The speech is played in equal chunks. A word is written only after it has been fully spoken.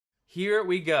Here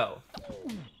we go.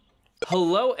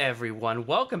 Hello everyone,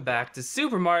 welcome back to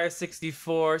Super Mario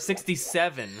 64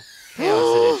 67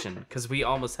 Chaos Edition, because we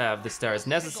almost have the stars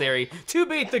necessary to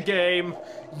beat the game.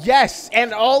 Yes,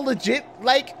 and all legit,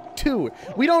 like, too.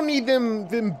 We don't need them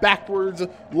backwards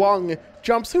long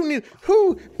jumps.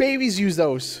 Who babies use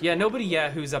those? Yeah, nobody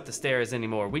yahoos up the stairs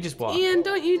anymore. We just walk. Ian,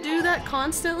 don't you do that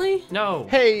constantly? No.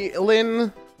 Hey,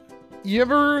 Lynn, you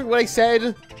remember what I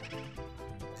said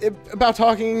about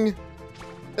talking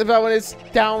about when it's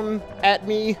down at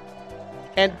me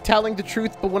and telling the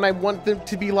truth, but when I want them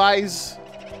to be lies?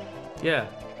 Yeah.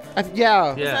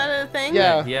 Yeah. Is that a thing?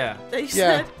 Yeah. Yeah. That you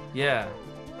said? Yeah.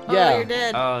 Oh, Yeah. you're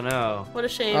dead. Oh no. What a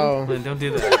shame. Oh. Lynn, don't do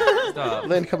that. Stop.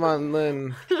 Lynn, come on,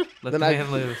 Lynn. Let the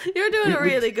man live. You're doing a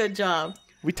really good job.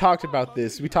 We talked about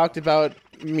this. We talked about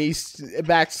me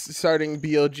Max starting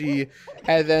BLG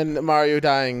and then Mario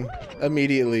dying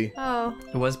immediately. Oh.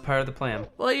 It was part of the plan.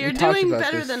 Well, you're talked doing about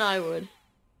better this. than I would.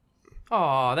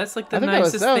 Aw, that's like the I think that was-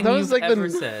 nicest that thing was you've like the- ever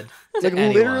said. to Like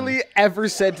anyone. literally ever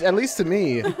said, at least to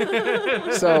me.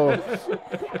 So,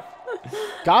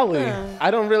 golly,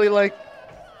 I don't really like.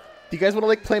 Do you guys want to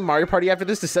like play Mario Party after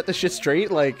this to set the shit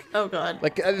straight? Like, Oh, God.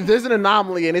 there's an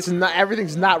anomaly and it's not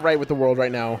everything's not right with the world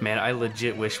right now. Man, I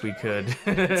legit wish we could.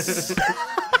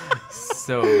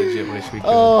 So legit wish we could.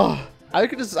 Oh, I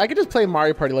could just play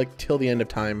Mario Party like till the end of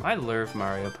time. I love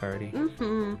Mario Party.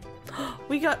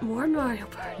 We got more Mario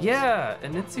Party. Yeah,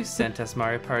 and Nitsu sent us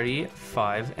Mario Party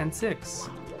 5 and 6.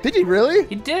 Did you really?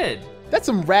 He did. That's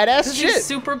some rad ass This shit. is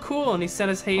super cool, and he sent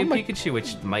us Hey Oh my- Pikachu,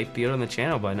 which might be out on the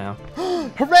channel by now.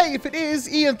 Hooray! If it is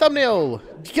Ian thumbnail,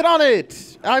 get on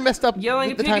it. I messed up Yelling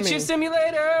with at the Pikachu timing.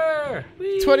 Simulator!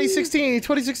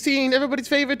 2016, everybody's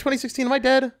favorite 2016. Am I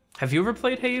dead? Have you ever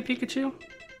played Hey You Pikachu?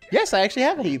 Yes, I actually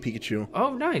have a Hey You Pikachu.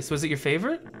 Oh, nice. Was it your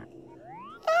favorite?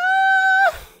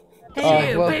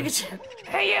 Hey, you, well- Pikachu.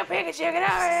 Hey You Pikachu, get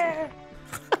out here!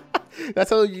 That's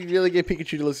how you really get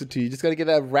Pikachu to listen to you. You just gotta get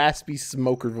that raspy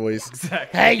smoker voice.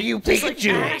 Exactly. Hey, you Just like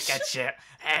Pikachu! Ash. Pikachu.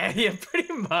 Yeah,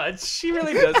 pretty much. She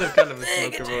really does have kind of a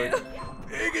smoker voice.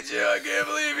 Pikachu, I can't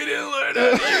believe you didn't learn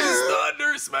how to use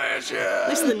Thunder Smash. At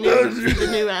least the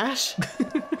new Ash.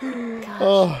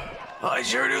 Oh, I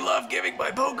sure do love giving my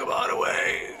Pokemon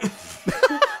away.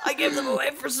 I give them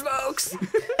away for smokes.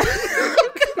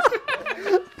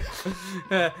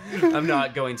 I'm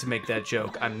not going to make that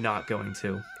joke. I'm not going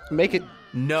to. make it.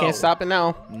 No. Can't stop it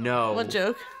now. No. What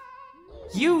joke?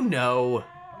 You know.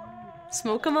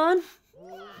 Smoke 'em on?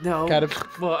 No. Gotta-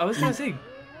 Well, I was going to say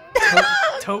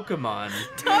Tokemon.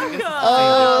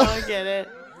 Oh, I get it.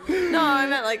 No, I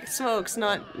meant like smokes,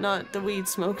 not the weed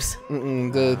smokes.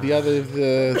 The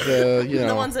other you know.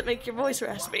 The ones that make your voice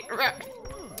raspy.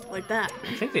 Like that.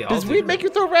 I think they all Does do. weed make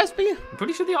your throat raspy? I'm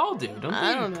pretty sure they all do. Don't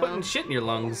I they? don't Putting know. shit in your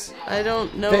lungs. I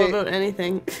don't know They- about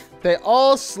anything. They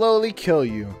all slowly kill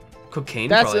you. Cocaine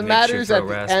That's probably what makes matters your at throat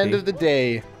the raspy, end of the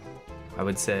day. I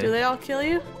would say. Do they all kill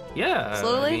you? Yeah.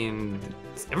 Slowly? I mean,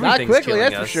 everything's Not quickly, killing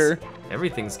that's us. for sure.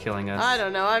 Everything's killing us. I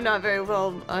don't know. I'm not very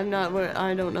well. I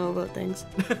don't know about things.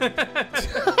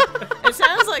 It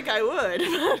sounds like I would,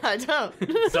 but I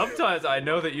don't. Sometimes I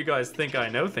know that you guys think I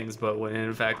know things, but when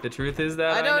in fact the truth is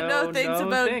that I don't know things no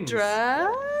about things.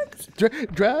 drugs.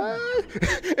 Drugs?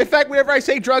 In fact, whenever I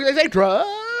say drugs, I say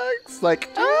drugs.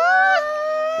 Like,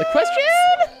 the question?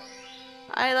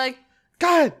 I like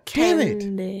God damn it.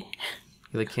 candy.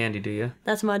 You like candy, do you?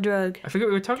 That's my drug. I forget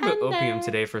we were talking about Candy. opium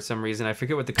today for some reason. I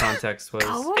forget what the context was.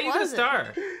 God, what Hey, you got a was it?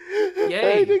 star. I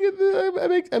Yay.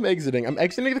 think I'm exiting. I'm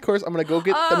exiting the course. I'm gonna go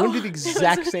get. I'm gonna do the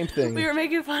exact same thing. We were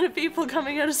making fun of people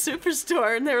coming out of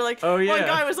Superstore, and they were like, Oh, yeah. one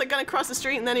guy was like gonna cross the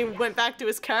street, and then he went back to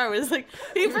his car. And was like,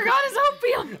 he forgot his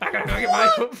opium. I gotta go get my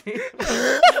opium.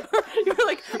 You were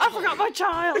like, I forgot my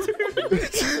child.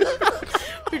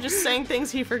 We were just saying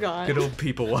things he forgot. Good old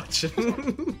people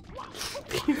watching.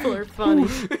 People are funny.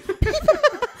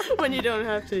 When you don't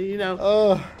have to, you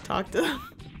know, talk to them.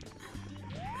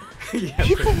 Yeah,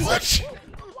 People watch.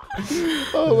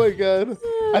 Oh my god.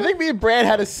 I think me and Brad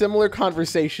had a similar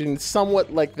conversation,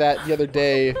 somewhat like that the other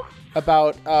day,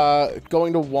 about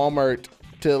going to Walmart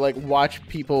to like watch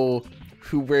people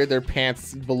who wear their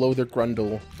pants below their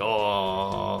grundle.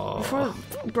 Oh. For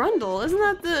Grundle, isn't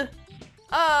that the?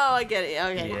 Oh, I get it.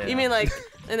 Okay, Yeah. you mean like,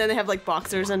 and then they have like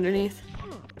boxers underneath.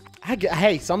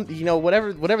 Hey, some, you know,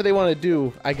 whatever they want to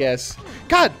do, I guess.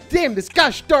 God damn this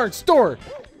gosh darn store.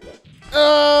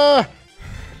 I'm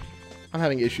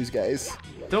having issues, guys.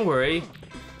 Don't worry.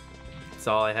 That's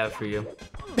all I have for you.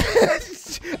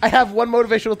 I have one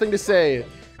motivational thing to say.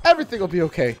 Everything will be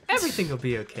okay. Everything will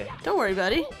be okay. Don't worry,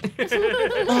 buddy.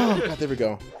 Oh god, there we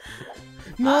go.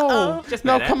 No, Just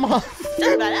no, bad come on. Don't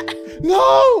worry about it.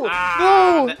 No!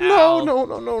 Ah, the owl.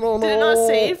 No. Did it not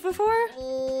save before?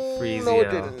 Freezio. No,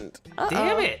 it didn't.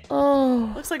 Damn it!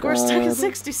 Oh. Looks like we're stuck in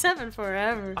 67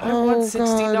 forever. I want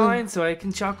 69 so I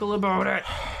can chuckle about it.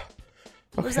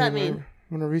 What does that mean?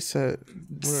 I'm gonna reset.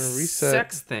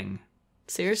 Sex thing.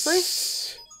 Seriously?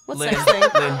 What's Lynn, sex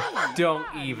thing? Lynn, don't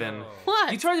even.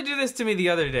 What? You tried to do this to me the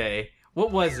other day.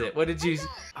 What was it? What did you...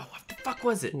 Oh, what the fuck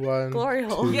was it? Glory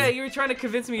hole. Yeah, you were trying to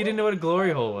convince me you didn't know what a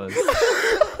glory hole was.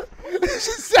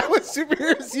 Is that what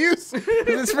superheroes use? Is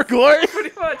this for glory?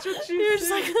 Pretty much what you You're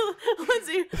just like,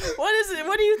 what is it?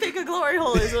 What do you think a glory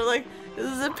hole is? Or like,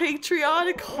 is this a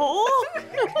patriotic hole?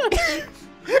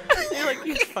 You're like,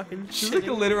 you fucking It's like a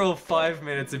shitting. literal 5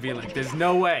 minutes of being like, there's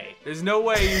no way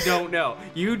you don't know.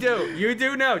 You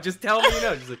do know. Just tell me you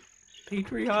know. Just like,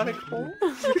 patriotic hole?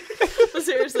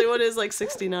 Seriously, what is like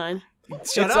 69?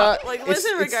 Shut up. Like, what's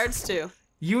in regards to?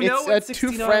 You know what It's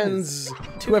 69 two is. friends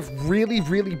who have really,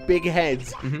 really big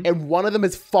heads, and one of them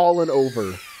has fallen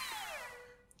over.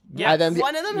 Yeah. And then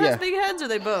One of them has big heads, or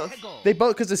they both? They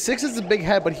both, because the 6 is a big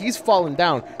head, but he's fallen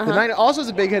down. The 9 also has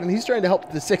a big head, and he's trying to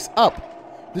help the 6 up.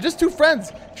 They're just two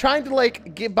friends trying to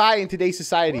like get by in today's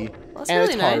society. Well, that's and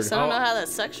really it's nice. hard. I don't know how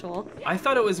that's sexual. I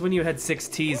thought it was when you had 6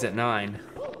 T's at 9.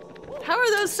 How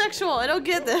are those sexual? I don't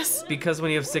get this. Because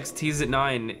when you have 6 T's at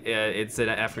 9, it's an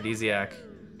aphrodisiac.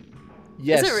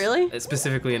 Yes. Is it really?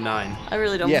 Specifically at 9. I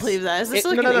really don't Yes. believe that. Is this It-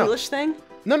 like no, an no. English thing?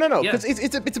 No, Yeah. because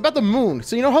it's about the moon.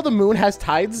 So you know how the moon has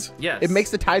tides? Yes. It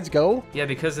makes the tides go? Yeah,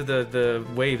 because of the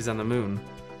waves on the moon.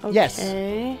 Yes.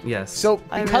 Okay. Yes. So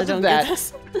I because really of don't that, get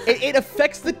this. it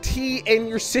affects the T in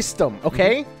your system,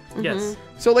 okay? Yes.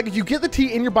 So like if you get the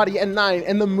T in your body at 9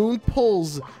 and the moon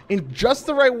pulls in just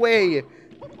the right way,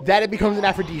 that it becomes an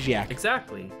aphrodisiac.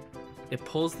 Exactly. It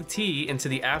pulls the T into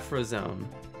the Afro zone.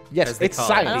 Yes, As they it's call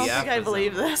it. I don't science. Yeah. think I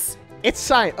believe this. It's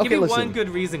science. Okay, Give me listen. one good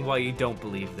reason why you don't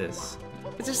believe this.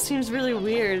 It just seems really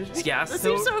weird. Yeah, This so-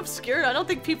 seems so obscure. I don't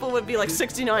think people would be like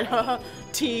 69, haha,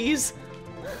 T's.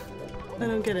 I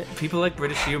don't get it. People like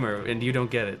British humor, and you don't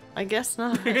get it. I guess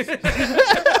not. I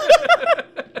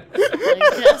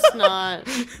guess not.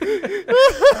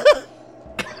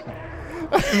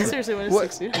 Seriously, when is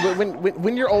What- 60?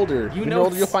 when you're older, when know you're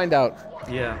older, you'll it's- find out.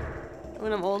 Yeah.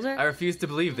 When I'm older? I refuse to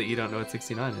believe that you don't know what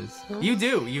 69 is. You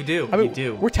do. You do. I mean, you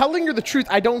do. we're telling her the truth.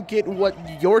 I don't get what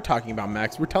you're talking about,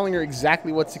 Max. We're telling her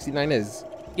exactly what 69 is.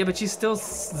 Yeah, but she's still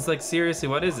like, seriously,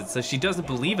 what is it? So she doesn't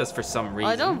believe us for some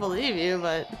reason. I don't believe you,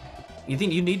 but You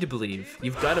think you need to believe.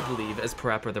 You've got to believe, as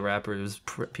Parappa the Rapper's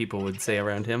people would say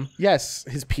around him. Yes,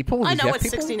 his people. I his know deaf what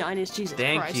people? 69 is. Jesus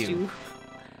Thank Christ, you.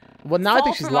 Well, now I Fall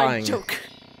think she's for my lying. joke.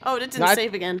 Oh, it didn't No, I-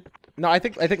 save again. No, I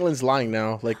think Lynn's lying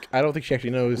now. Like, I don't think she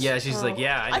actually knows. Yeah, she's like,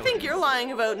 yeah, I know. I think you're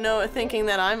lying about thinking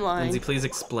that I'm lying. Lindsay, please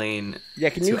explain. Yeah,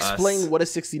 can you to us. explain what a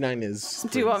 69 is?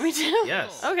 Do you want me to?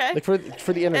 Yes. Okay. Like for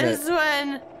the internet. Is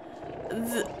when.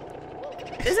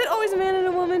 Is it always a man and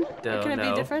a woman? No, Or can it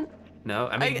no. be different? No,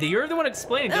 I mean, I- you're the one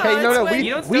explaining. No, Hey, no, no, explain.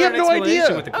 You don't we start have an no explanation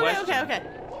idea. with the Okay, question.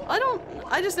 okay.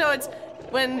 I just know it's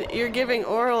when you're giving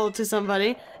oral to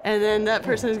somebody and then that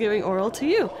person is giving oral to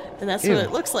you. And that's Ew. what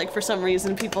it looks like for some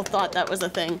reason. People thought that was a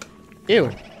thing.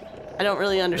 Ew. I don't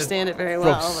really understand it very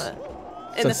well, Gross. but.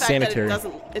 And the Sounds fact sanitary.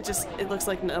 that it looks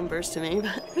like numbers to me.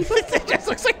 It just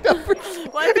looks like numbers.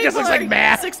 When It just people looks like are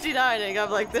math. 69ing, I'm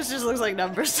like, this just looks like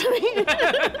numbers to me.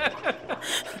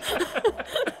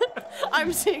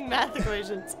 I'm seeing math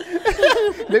equations.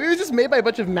 Maybe it was just made by a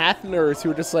bunch of math nerds who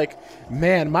were just like,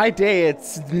 man, my day at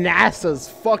NASA's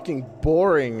fucking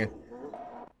boring. Do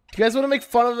you guys want to make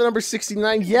fun of the number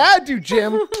 69? Yeah, do,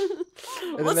 Jim. And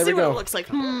then Let's there see we what go. it looks like.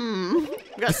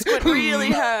 Gotta squint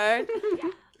really hard.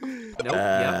 Nope.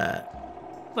 Yep.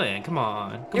 Lynn, come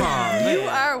on. Come on. You Lynn.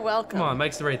 are welcome. Come on,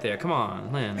 Mike's right there. Come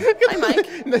on, Lynn. Hi,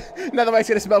 Mike. Now the mic's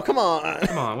gonna smell. Come on.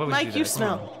 Come on. What would Mike, you do? you Come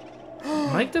smell.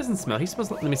 on. Mike doesn't smell. He smells.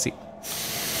 Let me see.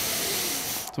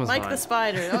 Smells Mike fine. the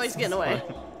spider. Oh, he's getting away.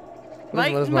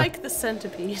 What is Mike the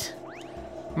centipede.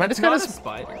 Mine just Not kind a of.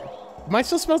 spider. Mine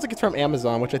still smells like it's from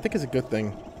Amazon, which I think is a good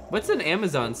thing. What's an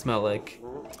Amazon smell like?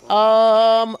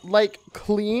 Like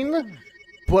clean,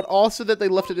 but also that they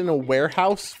left it in a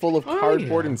warehouse full of Oh,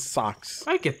 cardboard yeah. and socks.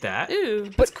 I get that.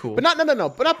 Ew. That's cool. But not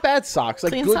but not bad socks.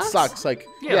 Like Clean good socks? Like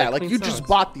Yeah, yeah, like like clean you socks. just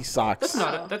bought these socks. That's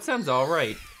not. That sounds all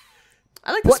right.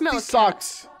 I like the But smell these of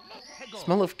socks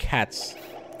smell of cats.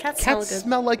 cats. Smell Cats good.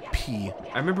 smell like pee.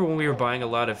 I remember when we were buying a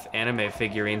lot of anime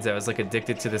figurines, I was like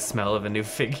addicted to the smell of a new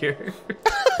figure.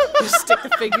 You stick the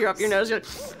figure up your nose. You're like,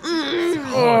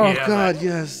 Oh, yeah, God,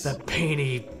 yes. That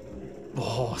painty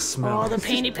smell. oh, the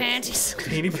painty panties.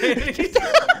 painty panty.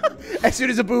 As soon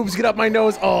as the boobs get up my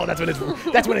nose, oh, that's when it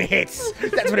hits.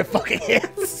 That's when it fucking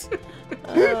hits.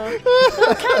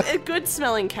 Good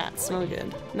smelling cats smell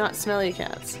good, not smelly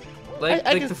cats. Like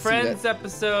I can the see Friends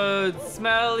episode,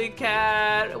 Smelly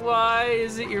Cat, why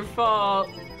is it your fault?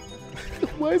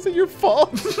 Why is it your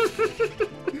fault?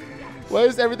 Why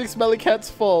is everything Smelly Cat's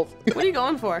fault? What are you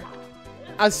going for?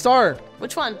 A star.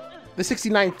 Which one? The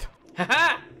 69th.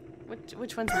 Haha!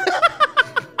 Which one's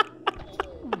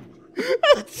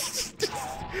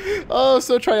Oh,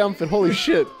 so triumphant. Holy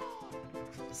shit.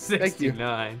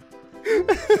 69.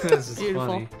 This is Beautiful.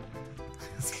 funny.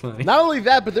 That's funny. Not only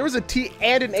that, but there was a T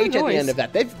and an H at the noise. end of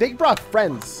that. They brought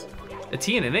friends. A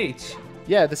T and an H.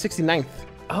 Yeah, the 69th.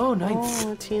 Oh, nice.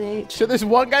 Oh, teenage. So there's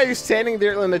one guy who's standing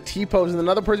there in a T pose, and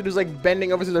another person who's like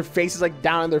bending over so their faces like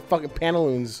down in their fucking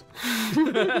pantaloons.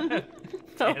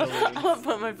 I'll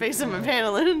put my face in my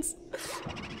pantaloons.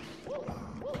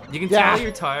 You can Yeah. tell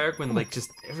you're tired when like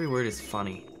just every word is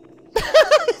funny.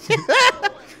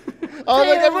 Oh,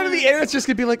 like everyone in the internet's just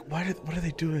gonna be like, what are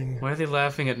they doing? Why are they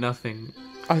laughing at nothing?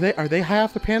 Are they high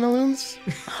off the pantaloons?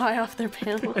 High off their I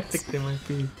pantaloons. think they might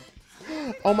be.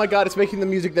 Oh my god, it's making the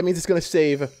music. That means it's gonna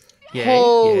save. Yay,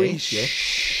 Holy yay, yay.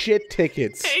 shit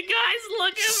tickets. Hey guys,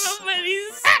 look at how many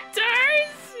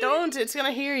stars! Don't, it's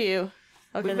gonna hear you.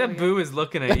 Okay, Look, there that we go. boo is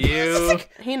looking at you.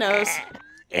 He knows.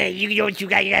 Hey, you know what you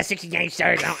got? You got 69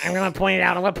 stars. I'm gonna point it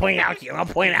out. I'm gonna point it out to you. I'm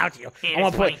gonna point it out to you. I'm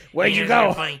gonna point. Where'd you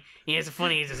go? Funny. Yeah, it's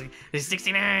funny. There's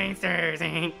 69 stars.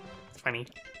 It's funny.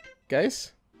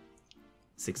 Guys,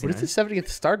 69. what is the 70th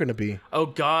star gonna be? Oh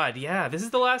god, yeah, this is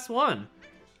the last one.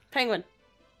 Penguin.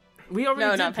 We already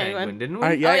No, did not penguin, penguin. didn't we?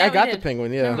 Alright, yeah, Oh, yeah, I we got the did.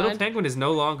 penguin, yeah. Never Little mind. penguin is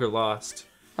no longer lost.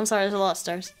 I'm sorry, there's a lot of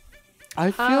stars.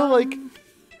 I feel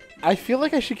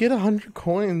like I should get 100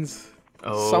 coins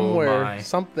Oh somewhere, my.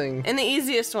 something. And the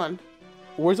easiest one,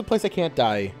 Where's a place I can't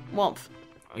die? Womp.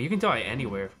 Oh, you can die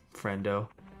anywhere, friendo.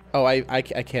 Oh, I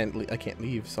can't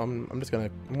leave, so I'm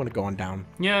gonna go on down.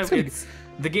 Yeah, gonna it's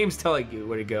the game's telling you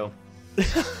where to go.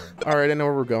 All right, I know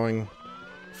where we're going.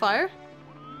 Fire?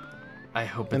 I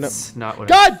hope And it's not what.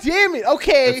 God damn it!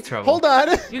 Okay, That's trouble. hold on.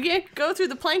 You can't go through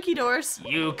the planky doors.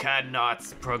 You cannot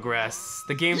progress.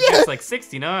 The game's Yeah. just like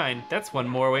 69. That's one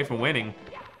more away from winning.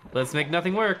 Let's make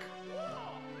nothing work.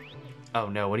 Oh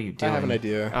no, what are you I doing? have an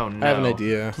idea. Oh no. I have an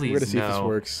idea. Please We're gonna see if this no.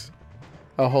 works.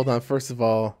 Oh, hold on. First of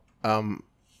all,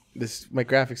 my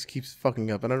graphics keeps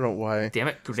fucking up. I don't know why. Damn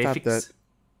it, Stop graphics. that.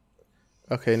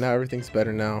 Okay, now everything's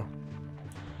better now.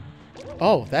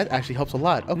 Oh, that actually helps a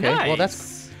lot. Okay, Nice. well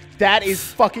that is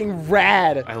fucking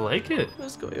rad. I like it.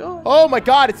 What's going on? Oh my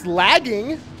god, it's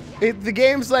lagging. The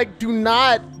game's like, do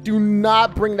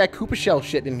not bring that Koopa shell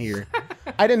shit in here.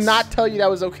 I did not tell you that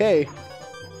was okay.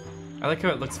 I like how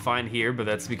it looks fine here, but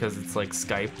that's because it's like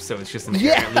Skype, so it's just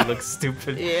Yeah. inherently looks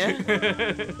stupid. Yeah.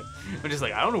 I'm just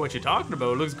like, I don't know what you're talking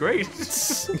about. It looks great.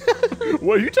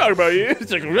 What are you talking about here?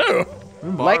 It's like, no.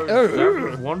 Like,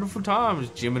 wonderful times,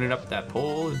 jimming it up that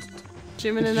pole.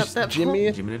 Jimming up that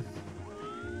Jimmy. Jimming it.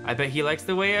 I bet he likes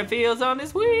the way it feels on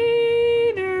his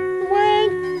wiener.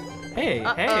 Hey,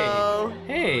 Uh-oh.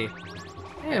 hey,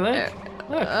 hey, look,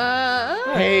 look.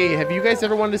 Hey, have you guys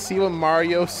ever wanted to see what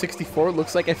Mario 64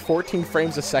 looks like at 14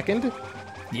 frames a second?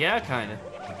 Yeah, kinda.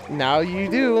 Now you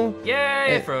do.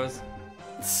 Yay, it froze.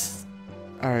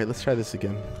 All right, let's try this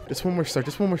again. Just one more start.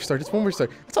 Just one more start. Just one more start.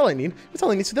 That's all I need. That's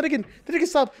all I need. So then I can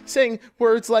stop saying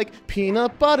words like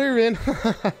peanut butter and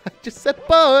just said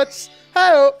butts.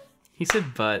 Oh, He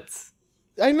said butts.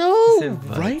 I know, said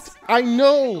butts. right? I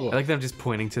know. I like that I'm just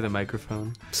pointing to the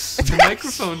microphone. The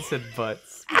microphone said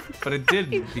butts, but it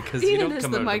didn't because you Ian don't is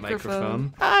come the out of the microphone.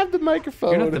 microphone. I have the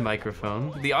microphone. You're not the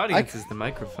microphone. The audience is the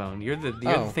microphone. You're the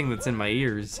Oh. thing that's in my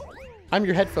ears. I'm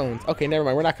your headphones. Okay, never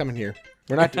mind. We're not coming here.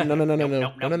 We're not.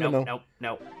 No.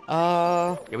 No.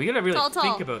 Uh, Yeah, we gotta really Tall.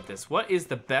 think about this. What is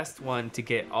the best one to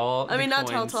get all I mean, the not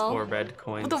coins tall. or red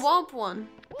coins? The Womp one.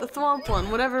 The Thwomp one.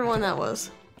 Whatever one that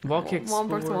was. Wall kicks. Womp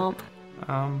or for- Thwomp.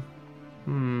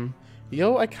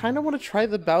 yo, I kind of want to try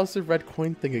the Bowser red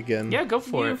coin thing again. Yeah, go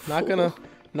for it.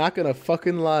 Not gonna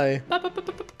fucking lie.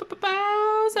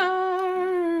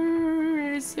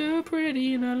 Bowser is so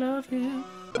pretty and I love him.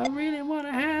 I really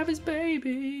wanna have his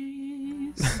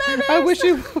babies. I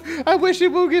wish it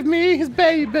will give me his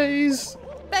babies.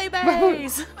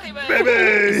 Babies!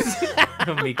 Babies.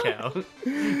 Oh, Meow.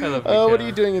 I love Oh, what are Meow.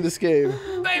 you doing in this game?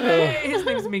 Baby! His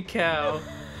name's Meow.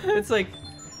 It's like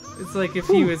if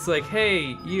he was like,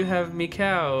 hey, you have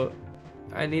Meow.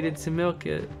 I needed to milk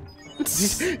it.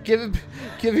 give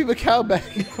him a cow back.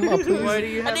 Come on, please. Why do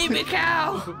you I have need me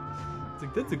cow! It's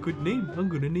like, that's a good name. I'm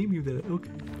gonna name you that. Okay.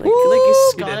 Like he's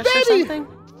Scottish or baby! something?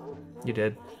 You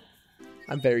did.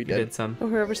 I'm very You dead. did, son. Or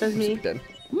whoever says me. Dead.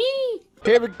 Me!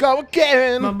 Here we go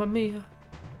again. Mamma mia.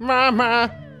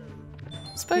 Mama.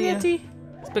 Spaghetti.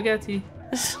 Spaghetti.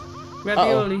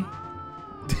 Ravioli.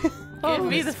 Give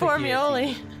me the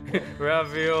formioli.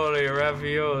 Ravioli,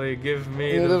 ravioli, give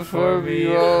me Yeah, the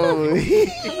formioli.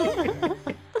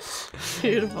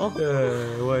 Beautiful.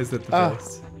 Why is that the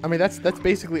best? I mean, that's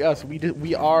basically us.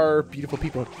 We are beautiful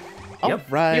people. All Yep.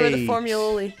 right. You were the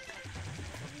formioli.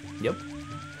 Yep.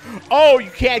 Oh,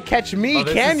 you can't catch me, Oh,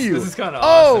 can you? This is kind of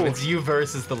Oh! awesome. It's you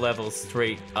versus the level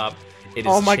straight up. It is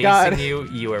Oh my chasing God. you.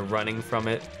 You are running from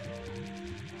it.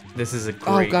 This is a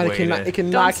Oh great god, way it to...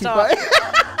 cannot keep up.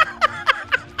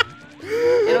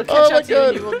 It'll Oh catch my up to you and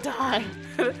God. you will die.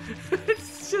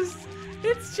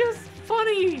 it's just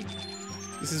funny.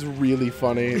 This is really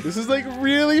funny. This is like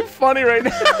really funny right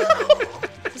now.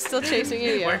 It's still chasing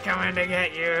you, We're yeah. coming to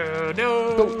get you.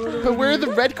 No. but where are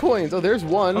the red coins? Oh, there's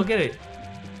one. I'll get it.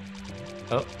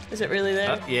 Oh, Is it really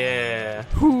there? yeah.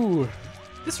 Whew.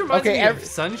 This reminds Okay, me of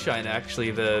Sunshine,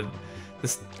 actually. The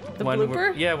one where,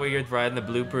 blooper? yeah, where you're riding the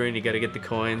blooper and you gotta get the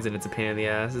coins and it's a pain in the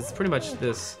ass. It's pretty much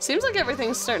this. Seems like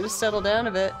everything's starting to settle down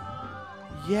a bit.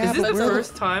 Yeah, Is this but the where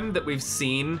first time that we've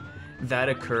seen that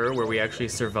occur where we actually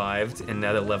survived and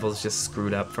now the level's just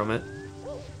screwed up from it?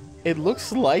 It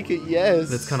looks like it, yes.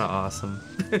 That's kind of awesome.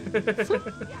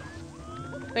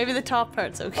 Maybe the top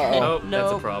part's okay. Oh, no.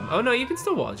 that's a problem. Oh no, you can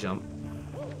still wall jump.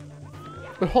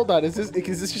 But hold on, is this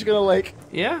just gonna like?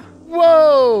 Yeah.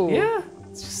 Whoa! Yeah.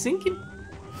 It's just sinking.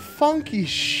 Funky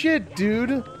shit,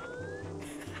 dude.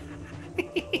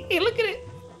 Hey, look at it.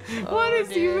 What is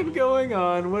dear. even going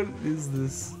on? What is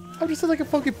this? I'm just in like a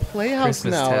fucking playhouse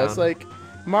Christmas now. town. It's like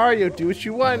Mario, do what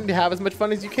you want, have as much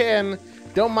fun as you can.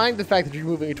 Don't mind the fact that you're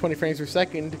moving at 20 frames per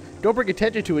second. Don't bring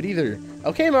attention to it either.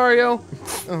 Okay, Mario.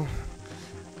 Oh.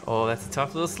 Oh, that's a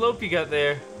tough little slope you got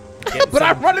there. But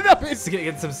I'm running up it.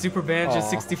 Getting some Super Banjo Aw.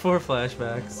 64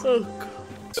 flashbacks. Oh, God.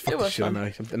 Fuck It the was shit,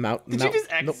 fun. I'm out. Did you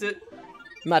just exit?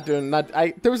 Nope,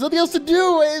 there was nothing else to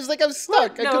do. It was like I'm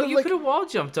stuck. I No, could've, you like, could have wall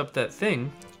jumped up that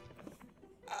thing.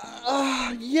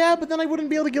 yeah, but then I wouldn't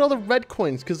be able to get all the red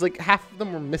coins because like half of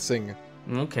them were missing.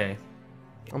 Okay.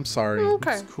 I'm sorry.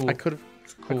 Okay. It's cool. I could have.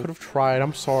 cool. I could have tried.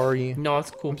 I'm sorry. No,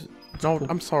 it's cool. No, cool.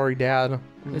 I'm sorry, Dad.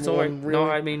 It's No, alright. I'm No,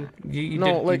 really- I mean, you No,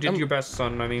 did, like, you did I'm- your best,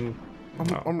 son. I mean, I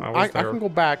was there. can go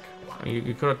back.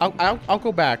 You could have. I'll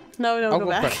go back. No, don't I'll go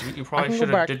go back. back. You I probably can go should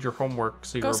have back. did your homework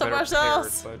so you Go were better somewhere prepared.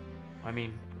 else. But I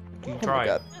mean, you my tried.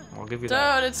 God. I'll give you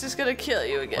that. Don't, it's just gonna kill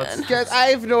you again. Guys, I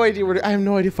have no idea where to, I have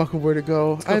no idea fucking where to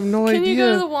go. I have no Can idea. you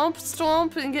go to the Womp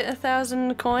Swamp and get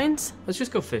 1,000 coins? Let's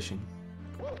just go fishing.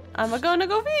 I'm gonna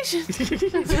go fishing.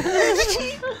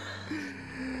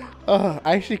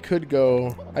 I actually could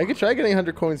go. I could try getting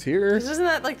 100 coins here. Isn't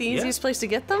that like the easiest place to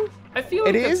get them? I feel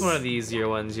like It that's is? one of the easier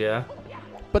ones, yeah.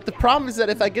 But the problem is that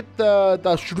if I get the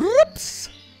shloops,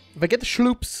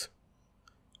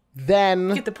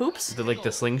 then Get the poops?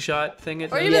 The slingshot thing.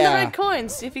 It Or does? even the Yeah. red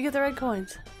coins. See if you get the red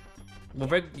coins. Well,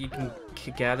 you can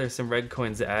gather some red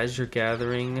coins as you're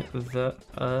gathering the.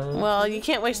 Well, you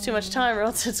can't waste too much time or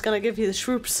else it's gonna give you the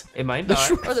shroops. It might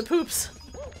not. Or the poops.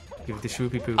 Give it the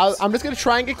shroopy poops. I'm just gonna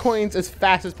try and get coins as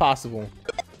fast as possible.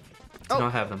 Do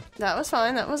not have them. That was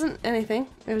fine. That wasn't anything.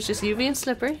 It was just you being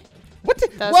slippery. What? The,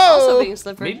 That was whoa! also being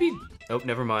slippery. Maybe. Oh,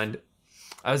 never mind.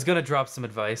 I was gonna drop some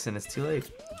advice and it's too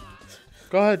late.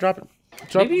 Go ahead, drop it.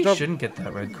 Drop, Maybe you drop. shouldn't get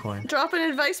that red coin. Drop an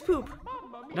advice poop.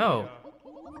 No.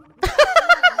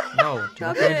 No, I'm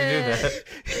not going to do that.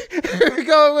 Here we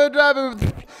go. Drop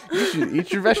it. You should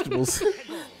eat your vegetables.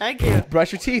 Thank you.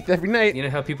 Brush your teeth every night. You know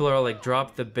how people are all like,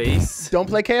 drop the base? Don't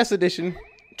play Chaos Edition.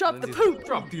 Drop the poop.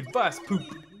 Drop the advice, poop.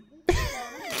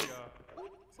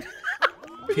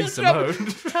 Piece of mode.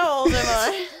 How old am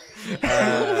I?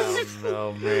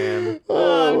 No, man.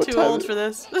 Oh, I'm what too time old is- for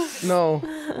this. No.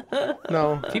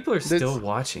 No. People are still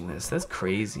watching this. That's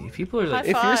crazy. People are like,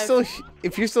 High five.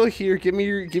 If you're still here, give me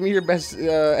your best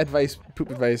advice, poop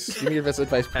advice. Give me your best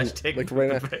advice, poop. hashtag like poop right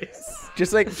now. advice.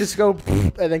 Just go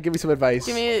and then give me some advice.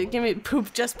 Give me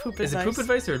poop, just poop Is it advice. poop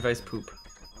advice or advice poop?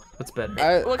 What's better?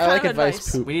 What I kind like of advice,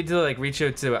 advice? poop. We need to like reach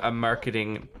out to a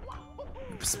marketing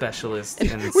specialist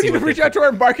and We see need to what reach they out to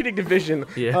our marketing division.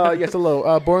 Yeah. Yes,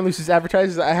 hello. Born Lucis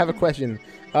Advertisers. I have a question.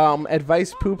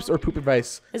 Advice poops or poop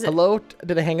advice? Is it- Hello?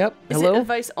 Did I hang up? Is Hello? it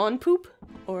advice on poop?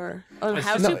 Or on It's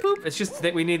how just- to poop? It's just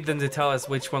that we need them to tell us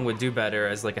which one would do better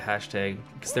as like a hashtag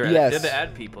because they're Yes. they're the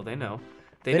ad people. They know.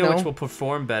 They They know which know. will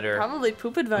perform better Probably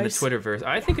poop in the advice. Twitterverse.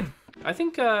 I think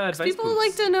advice People poops.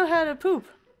 like to know how to poop.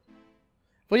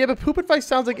 Well, yeah, but poop advice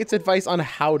sounds like it's advice on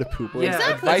how to poop. or Yeah,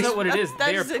 Exactly. that's not what it is. That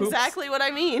They are is poops. exactly what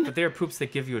I mean. But they are poops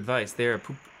that give you advice. They are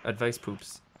advice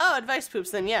poops. Oh, advice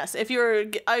poops. Then yes. If you're,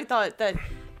 I thought that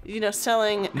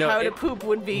selling how to poop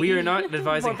would be. We are not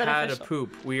advising more how to beneficial.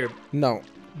 poop. We are No.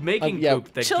 making yeah.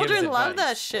 poop that Children gives love advice.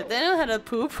 that shit. They know how to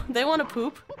poop. They want to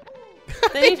poop.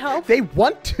 They need help. They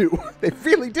want to. They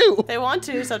really do. They want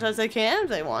to. Sometimes they can.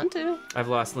 They want to. I've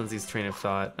lost Lindsay's train of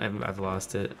thought. I've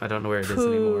lost it. I don't know where it is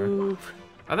anymore. Poop.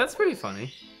 Oh, that's pretty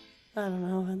funny. I don't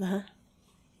know about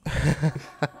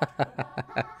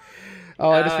that. Oh,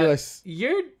 I just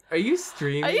realized. Are you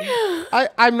streaming?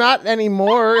 I'm not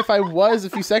anymore. If I was a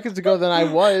few seconds ago, then I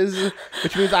was,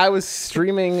 which means I was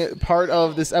streaming part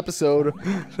of this episode.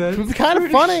 It was kind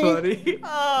of funny,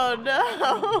 Oh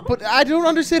no. but I don't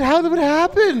understand how that would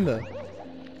happen.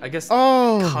 I guess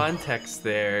Oh. context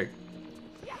there.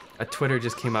 A Twitter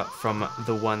just came up from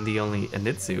the one, the only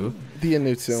Anitsu The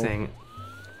Anutsu. saying,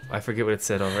 I forget what it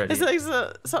said already. It's like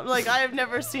something like I have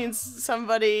never seen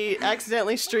somebody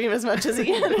accidentally stream as much as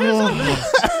Ian.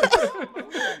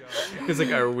 It's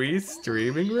like, are we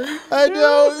streaming right? I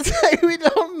know. We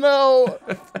don't know.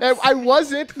 I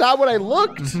wasn't. Not when I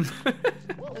looked.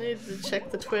 I need to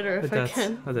check the Twitter if I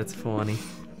can. That's funny.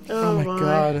 Oh my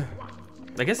god.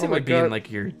 I guess Oh it my would be in God.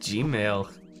 like your Gmail.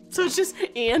 So it's just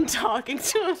Ian talking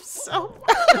to himself.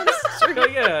 Oh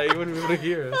yeah, you wouldn't be able to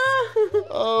hear us.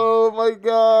 Oh my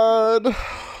god.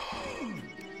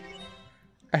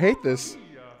 I hate this.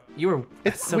 You were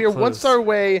so we are close. 1 star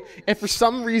away, and for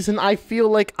some reason, I feel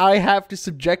like I have to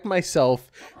subject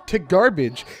myself to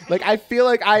garbage. Like I feel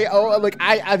like I owe. Like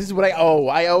this is what I owe.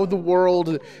 I owe the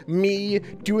world me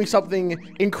doing something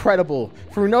incredible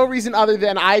for no reason other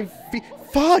than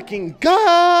fucking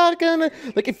God.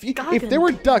 Like if there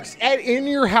were ducks in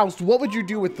your house, what would you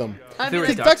do with them? There were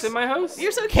like, ducks in my house?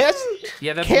 You're so cute.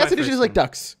 Yeah, that's my Cassidy first is like one.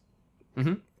 ducks.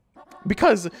 Mm-hmm.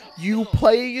 Because you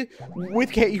play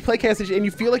Cassidy and you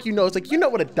feel like it's like you know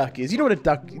what a duck is, you know what a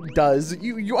duck does,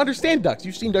 you understand ducks,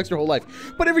 you've seen ducks your whole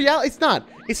life, but in reality it's not.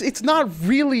 It's not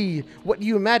really what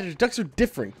you imagine. Ducks are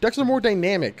different. Ducks are more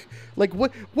dynamic. Like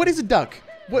what is a duck?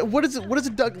 What is a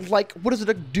duck like? What does a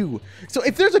duck do? So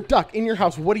if there's a duck in your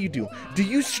house, what do? Do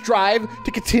you strive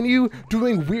to continue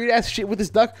doing weird ass shit with this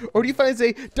duck, or do you finally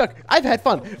say, "Duck, I've had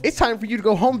fun. It's time for you to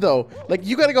go home, though. Like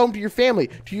you gotta go home to your family,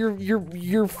 to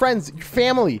your friends, your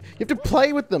family. You have to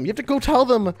play with them. You have to go tell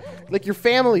them, like your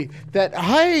family, that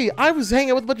hey, I was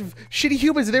hanging out with a bunch of shitty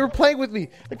humans and they were playing with me.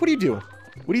 Like what do you do?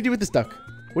 What do you do with this duck?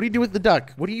 What do you do with the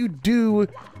duck? What do you do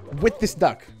with this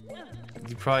duck?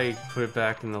 You probably put it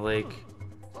back in the lake,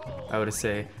 I would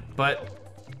say. But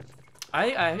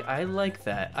I like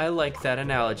that. I like that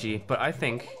analogy, but I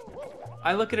think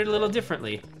I look at it a little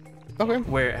differently. Okay.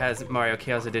 Where it has Mario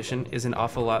Chaos Edition is an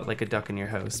awful lot like a duck in your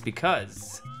house,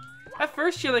 because at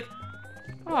first you're like,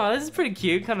 oh, this is pretty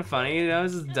cute, kind of funny,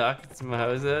 this is a duck, it's in my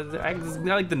house. I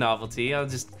like the novelty.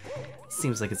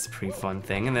 Seems like it's a pretty fun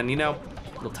thing, and then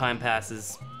little time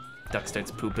passes, duck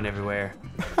starts pooping everywhere.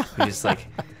 You're just like,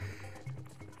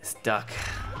 this duck,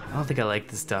 I don't think I like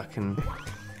this duck, and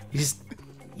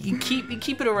you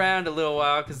keep it around a little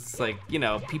while because it's like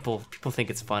people think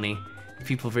it's funny.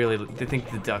 People they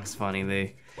think the duck's funny.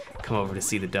 They come over to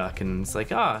see the duck, and it's like,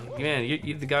 man,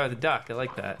 you're the guy with the duck. I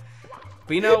like that.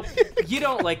 But you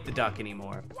don't like the duck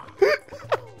anymore.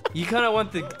 You kind of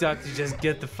want the duck to just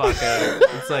get the fuck out.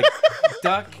 It's like,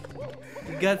 duck,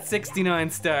 you got 69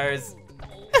 stars.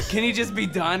 Can you just be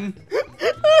done?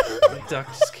 The duck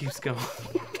just keeps going.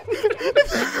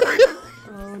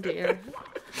 Oh dear.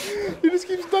 He just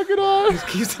keeps ducking on. Just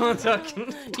keeps on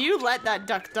ducking. You let that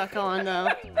duck on though.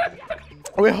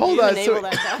 Wait, hold You on. enable So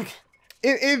that duck.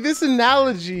 in this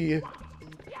analogy,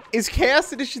 is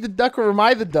Chaos Edition the duck or am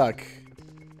I the duck?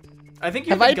 I think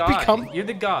you're the guy. You're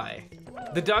the guy.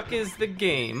 The duck is the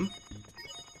game,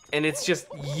 and it's just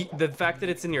the fact that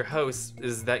it's in your house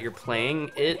is that you're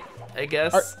playing it, I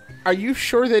guess. Are you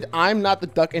sure that I'm not the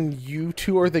duck and you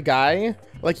two are the guy?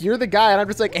 Like you're the guy and I'm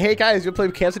just like, hey guys, you'll play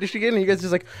with Chaos Edition again? And you guys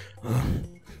just like,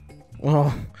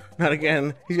 well, not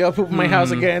again. He's gonna poop in my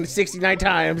house again 69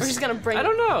 times. We're just gonna bring. I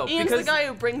don't know. Ian's because the guy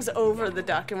who brings over the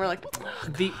duck, and we're like,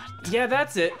 yeah,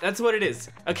 that's it. That's what it is.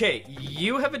 Okay,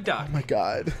 you have a duck. Oh my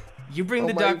god. You bring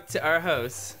the duck to our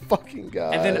house. Fucking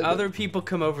god. And then other people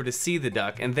come over to see the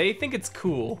duck, and they think it's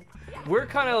cool. We're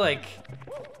kind of like,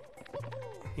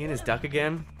 Ian is duck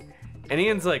again? And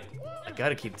Ian's like, I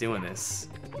gotta keep doing this.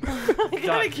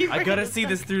 I gotta see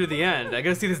this through to the end. I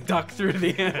gotta see this duck through to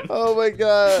the end. Oh my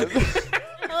god.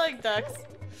 I like ducks.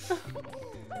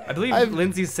 I believe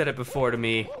Lindsay said it before to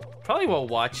me, probably while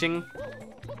watching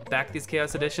back these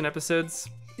Chaos Edition episodes.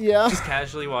 Yeah. Just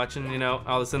casually watching, all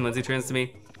of a sudden Lindsay turns to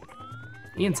me,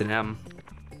 Ian's an M.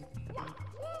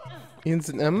 Ian's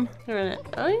an M? You're in it.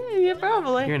 Oh yeah,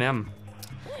 probably. You're an M.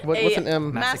 What's an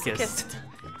M? Masochist.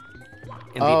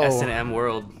 in the S&M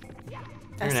world. You're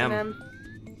an M. S&M.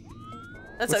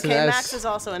 That's What's an okay. S? Max is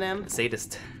also an M.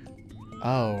 Sadist.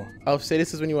 Oh,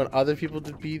 sadist is when you want other people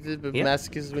to be the Yeah.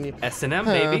 masochist is when you. S&M,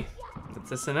 Huh. baby.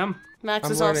 That's S&M. Max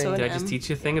I'm is also learning. an Did I M. just teach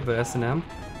you a thing about S&M?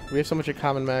 We have so much in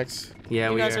common, Max. Yeah,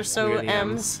 You we guys are we so the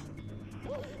M's.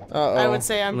 Uh-oh. I would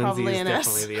say I'm Lindsay probably is an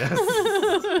S. definitely the S.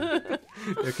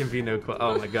 There can be no.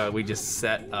 Oh my god, we just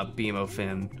set up BMO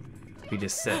Finn. We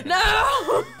just set.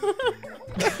 No!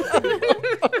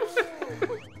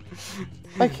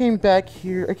 I came back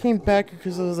here. I came back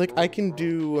because I was like, I can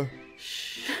do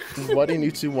what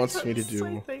Inutsu wants me to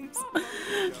do.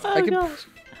 Oh gosh.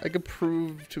 I could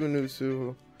prove to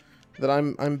Inutsu that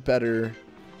I'm better.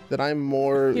 That I'm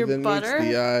more You're than meets butter?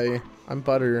 the eye. I'm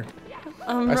butter.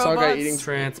 I saw a guy Robots. eating.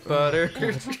 Trans butter.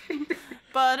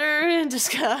 Butter in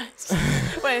disguise.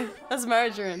 Wait, that's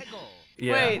margarine.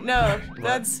 Yeah. Wait, no,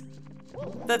 that's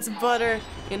butter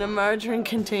in a margarine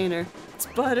container. It's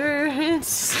butter in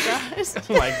disguise.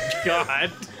 Oh my god.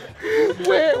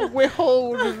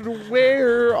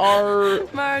 Where are?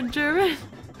 Margarine.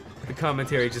 The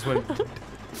commentary just went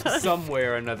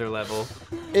somewhere another level.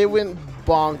 It went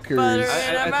bonkers. Butter.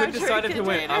 I couldn't decide if it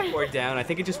went container. up or down. I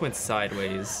think it just went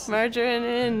sideways. Margarine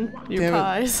in your Damn it.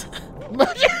 pies.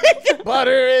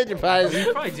 Butter in your pies.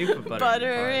 You probably do put butter.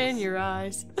 Butter in in your your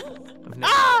eyes. pies.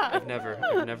 I've never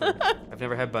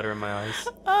had butter in my eyes.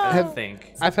 I don't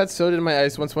think. I've had soda in my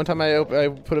ice once. One time I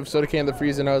put a soda can in the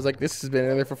freezer and I was like, this has been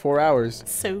in there for 4 hours.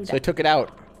 So I took it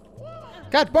out.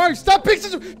 God, Barney, stop being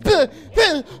such a...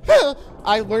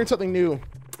 I learned something new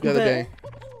the other day.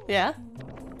 Yeah?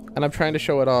 And I'm trying to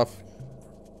show it off.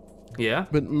 Yeah.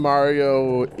 But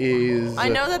Mario is... I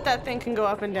know that thing can go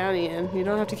up and down, Ian. You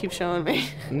don't have to keep showing me.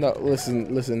 No,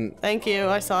 listen. Thank you.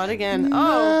 I saw it again. Oh,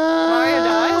 Mario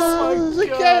dies. Oh my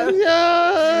God.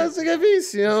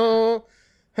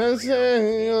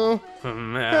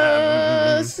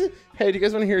 Hey, do you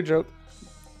guys want to hear a joke?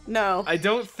 No. I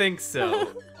don't think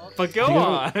so. But go Do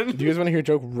on. you guys want to hear a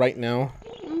joke right now?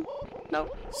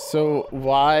 Nope. So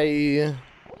why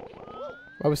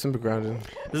was Simba grounded?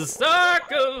 The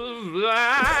circle of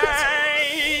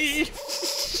life.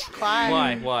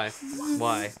 Climb. Why?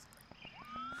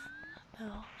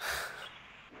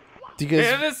 Do you guys?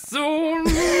 And it's soon.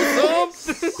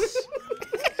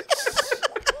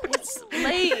 It's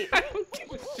late. I don't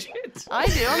give a shit. I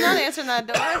do. I'm not answering that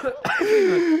door.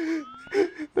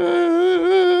 Do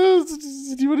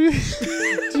you want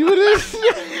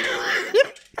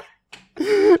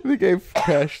to? The game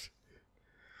crashed.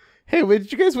 Hey, when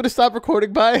did you guys want to stop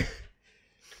recording by?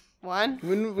 One.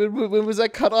 When was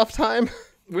that cutoff time?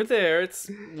 We're there.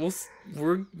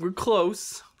 We're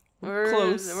close.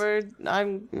 Close.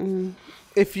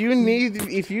 If you need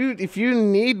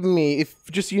me,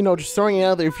 just throwing it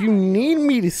out there, if you need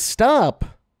me to stop,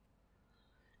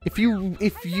 if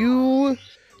you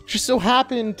just so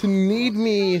happen to need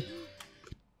me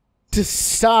to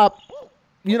stop,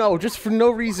 just for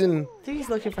no reason. I think he's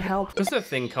looking for help. What's that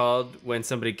thing called when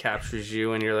somebody captures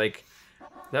you and you're like,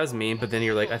 that was mean, but then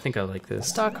you're like, I think I like this.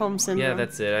 Stockholm syndrome. Yeah,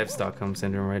 that's it. I have Stockholm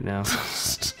syndrome right now.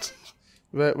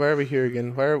 Why are we here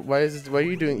again? Why are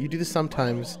you doing? You do this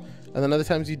sometimes, and then other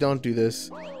times you don't do this,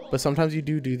 but sometimes you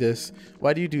do this.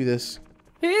 Why do you do this?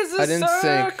 He's a I didn't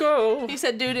sink. circle. He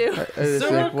said doo doo. I just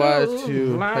think, why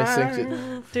two? I synced it.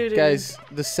 Doo doo. Guys,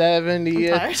 the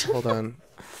 70th. tired.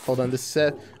 Hold on.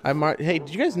 Hey, did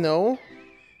you guys know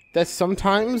that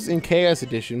sometimes in Chaos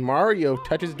Edition, Mario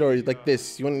touches doors like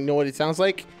this? You want to know what it sounds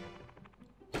like?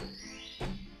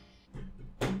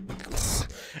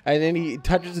 And then he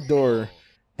touches the door,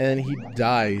 and then he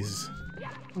dies.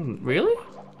 Really?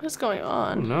 What's going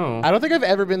on? No. I don't think I've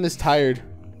ever been this tired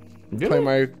Really? playing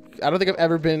Mario. I don't think I've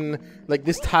ever been like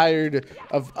this tired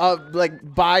of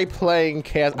by playing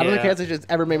Chaos. I don't think Yeah. Chaos Edition has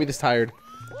ever made me this tired.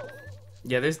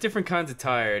 Yeah, there's different kinds of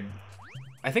tired.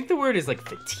 I think the word is like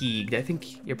fatigued. I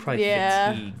think you're probably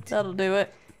Yeah, fatigued. that'll do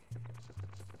it.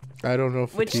 I don't know.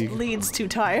 Which Fatigue. leads to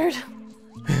tired.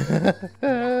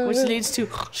 Which leads to.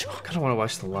 I kind of want to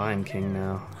watch The Lion King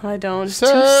now. I don't. It's too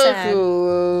sad.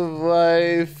 Circle of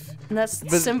life. And that's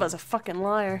Simba's a fucking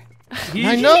liar.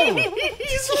 I know.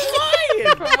 He's a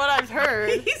lion. From what I've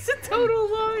heard. He's a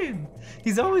total lion.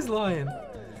 He's always lying.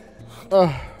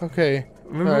 Oh, okay.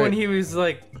 Remember All when right. he was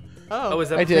like, Oh. "Oh, was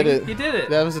that I the did thing? it. You did it."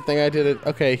 That was the thing. I did it.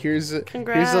 Okay, here's the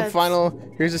Congrats. final.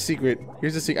 Here's the secret.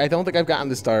 I don't think I've gotten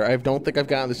the star. We're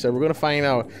gonna find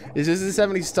out. Is this a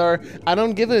 70 star? I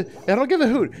don't give a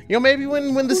hoot. Maybe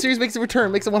when the series makes a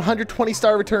return, makes a 120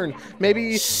 star return,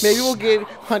 maybe we'll get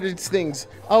hundreds things.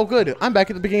 Oh, good. I'm back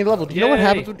at the beginning of the level. Do you know what Yay.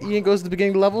 happens when Ian goes to the beginning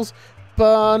of the levels?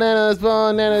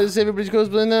 Bananas. Everybody goes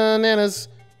bananas.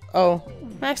 Oh.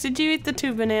 Max, did you eat the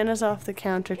 2 bananas off the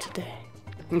counter today?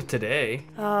 Today.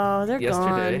 Oh, they're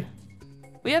Yesterday. gone.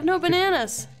 We have no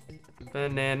bananas.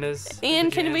 Bananas. Ian,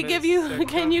 can we give you?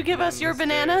 Can you give us your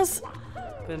bananas?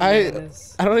 I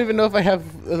don't even know if I have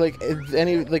like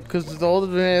any like because all the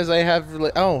bananas I have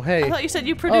like I hey thought you said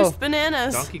you produced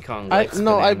bananas. Donkey Kong I likes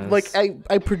no bananas.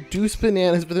 I produce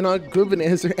bananas but they're not good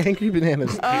bananas, they're angry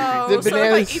bananas. Oh, The so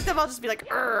bananas- if I eat them, I'll just be like,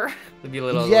 "Urgh." It'd be a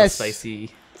little Yes.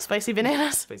 spicy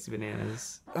Bananas. spicy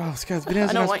bananas. Oh, guys, bananas I are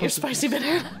don't not want your supposed spicy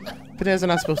banana. to, bananas are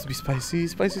not supposed to be spicy.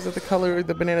 Spicy's not the color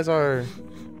the bananas are.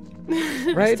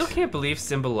 Right? Still can't believe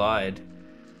Simba lied.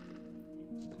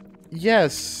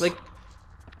 Yes. Like,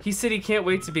 he said he can't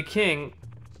wait to be king,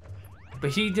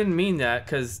 but he didn't mean that,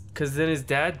 cause then his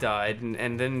dad died,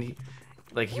 and then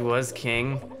he was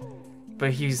king,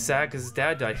 but he was sad cause his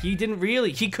dad died. He didn't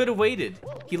really. He could have waited.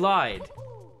 He lied.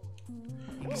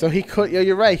 So he could. Yeah,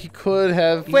 you're right. He could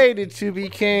have waited to be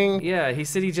king. Yeah, he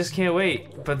said he just can't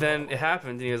wait, but then it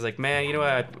happened, and he was like, man, you know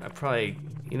what? I probably,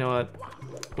 you know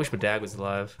what? Wish my dad was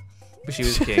alive. Wish he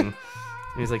was king. And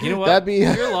he's like, you know what? That'd be-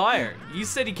 You're a liar. You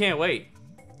said he can't wait.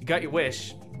 You got your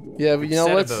wish. Yeah, but you know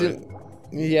Sad what?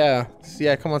 about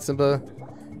Yeah. Come on, Simba.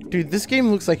 Dude, this game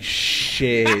looks like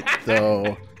shit,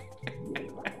 though.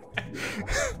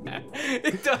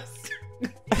 It does.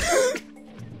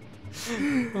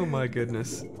 Oh my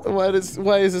goodness. Why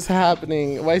is this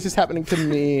happening? Why is this happening to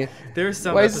me? There are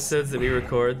some Why is- episodes that we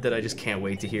record that I just can't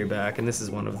wait to hear back, and this is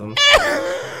one of them.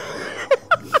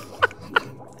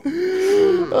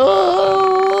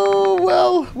 Oh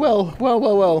well.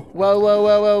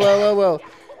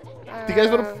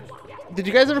 Did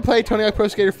you guys ever play Tony Hawk Pro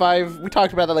Skater 5? We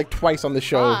talked about that like twice on the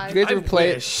show. Did you guys I ever play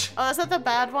it? wish. Oh, is that the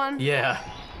bad one? Yeah.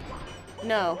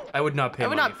 No. I would not pay I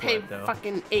would money not for pay it, though.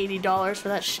 fucking $80 for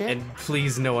that shit. And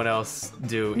please, no one else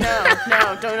do. No,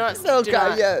 do not. Oh do god,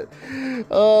 not. yeah.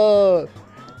 Oh.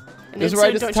 And This is then where I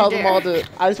soon, just don't tell you them all dare. to.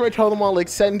 I just want to tell them all like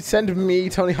send me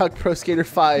Tony Hawk Pro Skater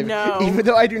 5. No. Even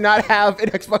though I do not have an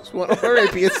Xbox One or a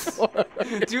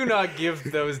PS4. Do not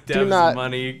give those devs not.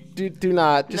 money. do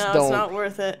not. Just No, don't. it's not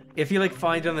worth it. If you like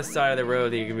find it on the side of the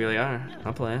road, then you can be like, alright,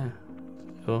 I'll play it.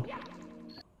 Cool.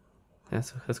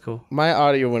 That's cool. My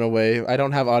audio went away. I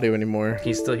don't have audio anymore. Can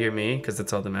you still hear me? Because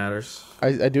that's all that matters.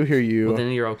 I do hear you. Well,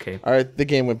 then you're okay. All right, the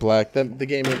game went black. The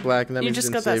game went black, and that You means just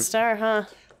it got didn't that save. star, huh?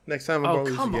 Next time I'm Oh, going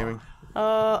to lose come the on. gaming.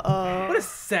 What a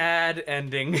sad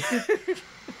ending.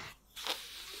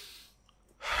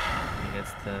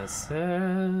 It's the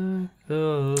circle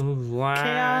of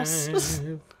Chaos.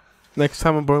 life. Next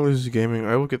time on Born Losers Gaming,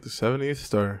 I will get the 70th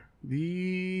star.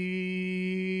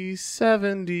 The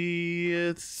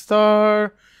 70th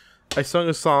star. I sung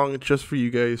a song just for you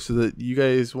guys so that you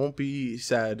guys won't be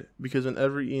sad because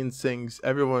whenever Ian sings,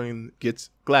 everyone gets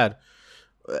glad.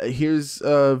 Here's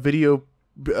a video.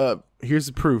 Here's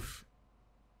the proof.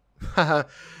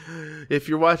 If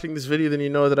you're watching this video, then you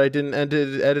know that I didn't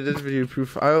edit this video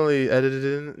proof. I only edited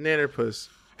in Nannerpuss.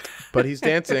 But he's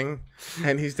dancing,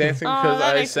 and he's dancing Oh, because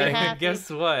that I makes me sang. happy. Guess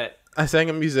what? I sang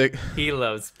a music. He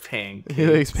loves pancakes. He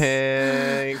likes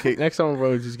pancakes. Next on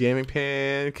Roads is gaming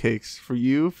pancakes for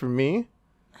you, for me,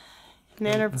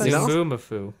 Nannerpuss. You know?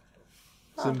 Zimboomafu.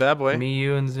 Zimbabwe. Me,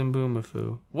 you, and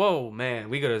Zimboomafu. Whoa, man,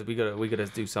 we gotta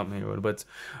do something here. But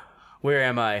where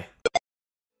am I?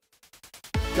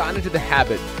 Gotten into the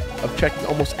habit of checking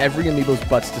almost every amiibo's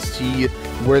butts to see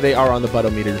where they are on the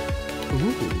buttometer,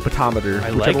 buttometer,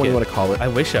 I whichever like one you it. want to call it. I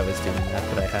wish I was doing that,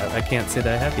 but I can't say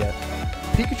that I have yet.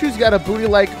 Pikachu's got a booty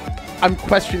like I'm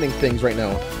questioning things right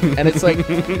now, and it's like,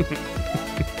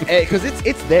 because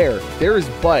it's there. There is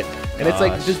butt, and it's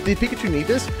like, Gosh. did Pikachu need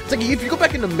this? It's like if you go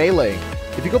back into Melee,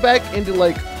 if you go back into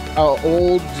like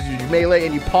old Melee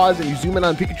and you pause and you zoom in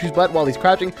on Pikachu's butt while he's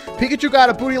crouching, Pikachu got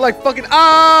a booty like fucking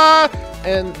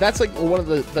and that's like one of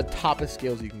the toppest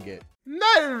skills you can get.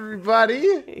 Not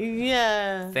everybody.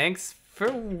 Yeah. Thanks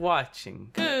for watching.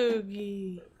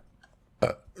 Googie.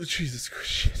 Jesus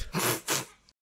Christ. Shit.